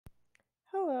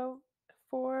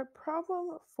For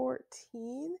problem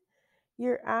 14,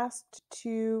 you're asked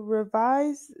to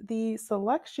revise the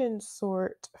selection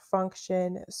sort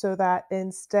function so that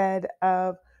instead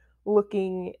of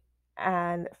looking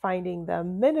and finding the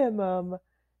minimum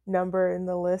number in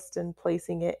the list and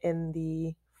placing it in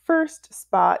the first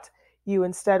spot, you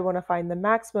instead want to find the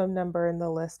maximum number in the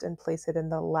list and place it in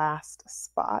the last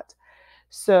spot.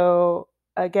 So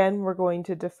again, we're going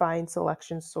to define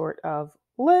selection sort of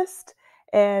list.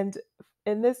 And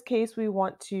in this case, we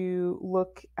want to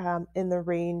look in the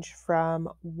range from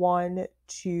 1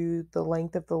 to the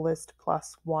length of the list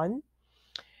plus 1.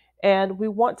 And we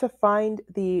want to find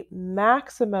the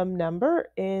maximum number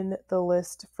in the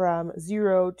list from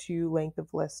 0 to length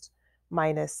of list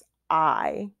minus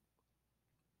I.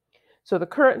 So the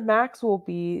current max will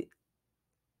be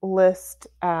list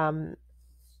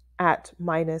at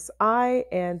minus I,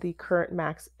 and the current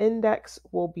max index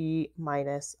will be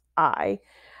minus I.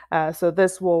 So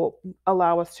this will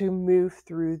allow us to move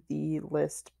through the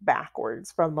list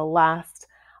backwards from the last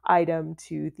item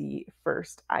to the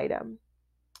first item.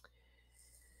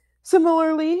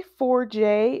 Similarly, for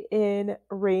j in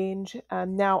range,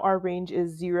 now our range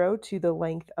is 0 to the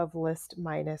length of list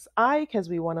minus I because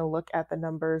we want to look at the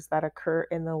numbers that occur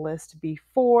in the list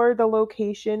before the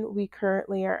location we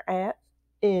currently are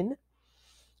in.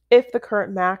 If the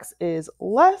current max is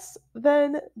less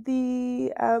than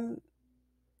the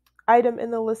item in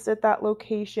the list at that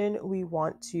location, we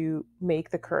want to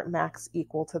make the current max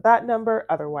equal to that number.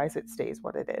 Otherwise, it stays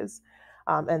what it is.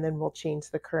 And then we'll change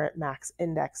the current max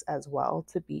index as well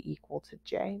to be equal to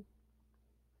j.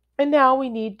 And now we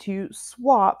need to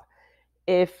swap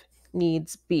if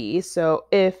needs be. So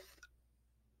if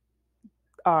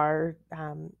our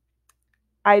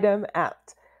item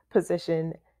at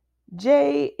position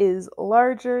j is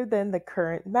larger than the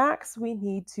current max, we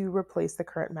need to replace the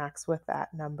current max with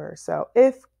that number. So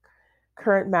if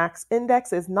current max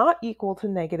index is not equal to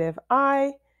negative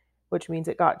I, which means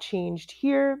it got changed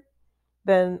here,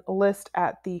 then list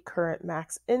at the current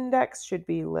max index should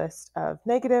be list of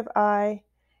negative I,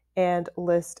 and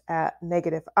list at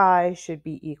negative I should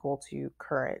be equal to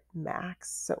current max.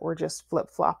 So we're just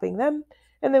flip-flopping them,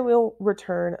 and then we'll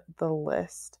return the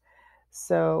list.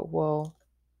 So we'll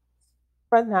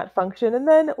run that function, and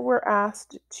then we're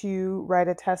asked to write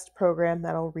a test program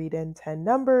that'll read in 10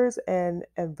 numbers and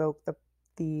invoke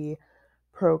the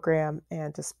program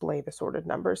and display the sorted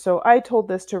numbers. So I told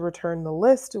this to return the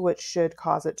list, which should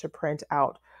cause it to print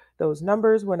out those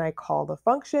numbers when I call the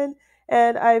function.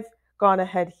 And I've gone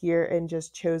ahead here and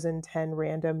just chosen 10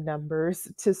 random numbers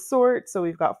to sort. So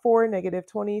we've got 4, negative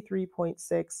 20,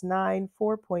 3.6, 9,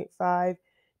 4.5,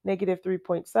 negative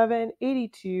 3.7,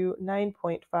 82,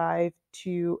 9.5,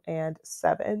 2, and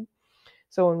 7.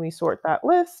 So when we sort that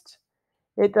list,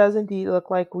 it does indeed look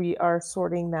like we are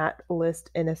sorting that list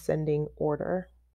in ascending order.